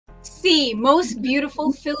C. Most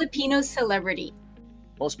beautiful Filipino celebrity.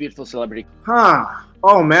 Most beautiful celebrity.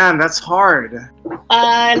 Oh man, that's hard.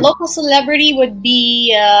 Local celebrity would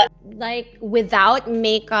be like without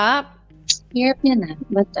makeup. Hirap yan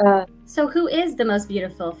but So who is the most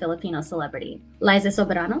beautiful Filipino celebrity? Liza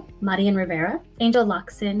Soberano, Marian Rivera, Angel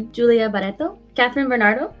Locsin, Julia Barretto, Catherine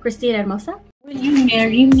Bernardo, Kristine Hermosa? will you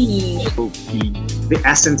marry me? The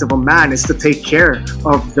essence of a man is to take care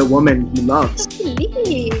of the woman he loves.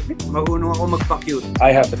 Marunong ako magpa-cute.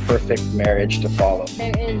 I have the perfect marriage to follow.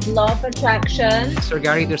 There is law of attraction. Sir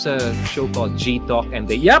Gary, there's a show called Gtalk and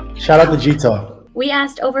Shout out to Gtalk. We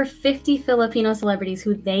asked over 50 Filipino celebrities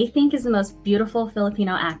who they think is the most beautiful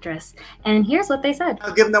Filipino actress. And here's what they said.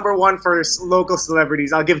 I'll give number one for local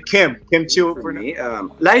celebrities. I'll give Kim Chiu. For me,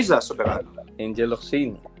 Liza Soberano.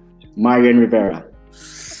 Locsin. Marian Rivera.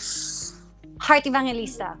 Heart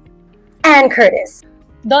Evangelista. Ann Curtis.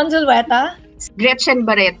 Don Zulueta. Gretchen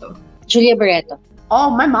Barretto. Julia Barretto. Oh,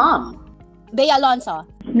 my mom. Bea Alonzo.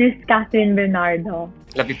 Miss Catherine Bernardo.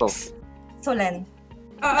 Love you po. Solen.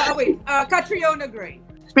 Catriona Gray.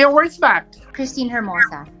 Your words back. Kristine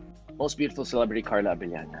Hermosa. Most beautiful celebrity, Carla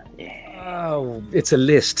Abellana. Oh, it's a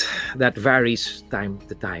list that varies time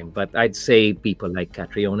to time, but I'd say people like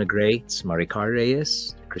Catriona Gray, Maricar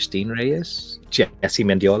Reyes, Kristine Reyes, Jessie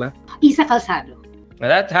Mendiola. Isa Calzado. Now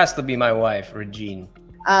that has to be my wife, Regine.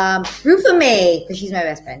 Rufa Mae, because she's my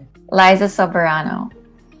best friend. Liza Soberano.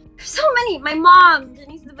 So many. My mom,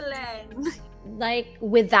 Janice de Belen. Like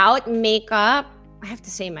without makeup, I have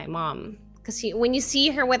to say my mom. Because when you see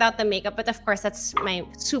her without the makeup, but of course that's my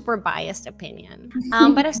super biased opinion.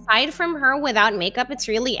 But aside from her without makeup, it's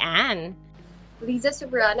really Anne. Liza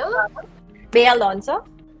Soberano. Bea Alonzo.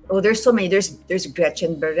 Oh, there's so many. There's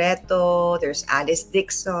Gretchen Barretto, there's Alice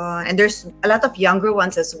Dixon, and there's a lot of younger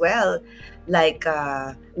ones as well, like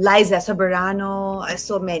Liza Soberano.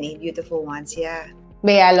 So many beautiful ones, yeah.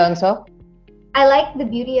 Bea Alonzo. I like the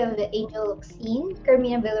beauty of the Angel Locsin,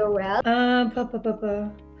 Carmina Villarreal.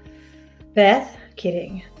 Beth.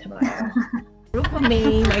 Kidding. Tamayo. Rufa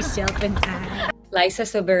Mae, myself, and Anne. Liza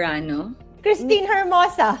Soberano. Kristine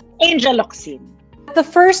Hermosa. Angel Locsin. The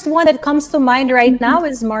first one that comes to mind right now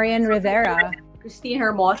is Marian Rivera. Kristine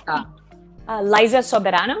Hermosa. Liza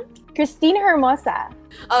Soberano. Kristine Hermosa.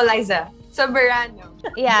 Oh, Liza Soberano.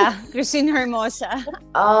 Yeah, Kristine Hermosa.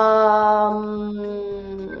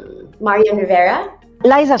 Marian Rivera.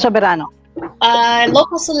 Liza Soberano.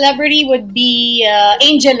 Local celebrity would be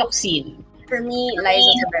Angel Locsin. For me,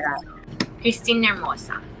 Liza Soberano. Kristine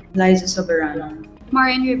Hermosa. Liza Soberano.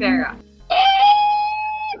 Marian Rivera.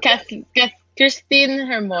 Kristine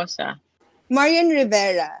Hermosa. Marian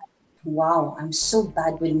Rivera. Wow, I'm so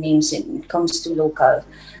bad with names when it comes to local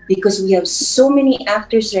because we have so many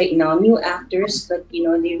actors right now, new actors, but you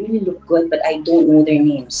know, they really look good, but I don't know their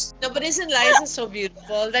names. No, but isn't Liza so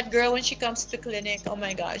beautiful? That girl, when she comes to the clinic, oh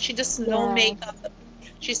my God, she does no makeup.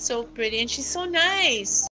 She's so pretty and she's so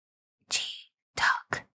nice.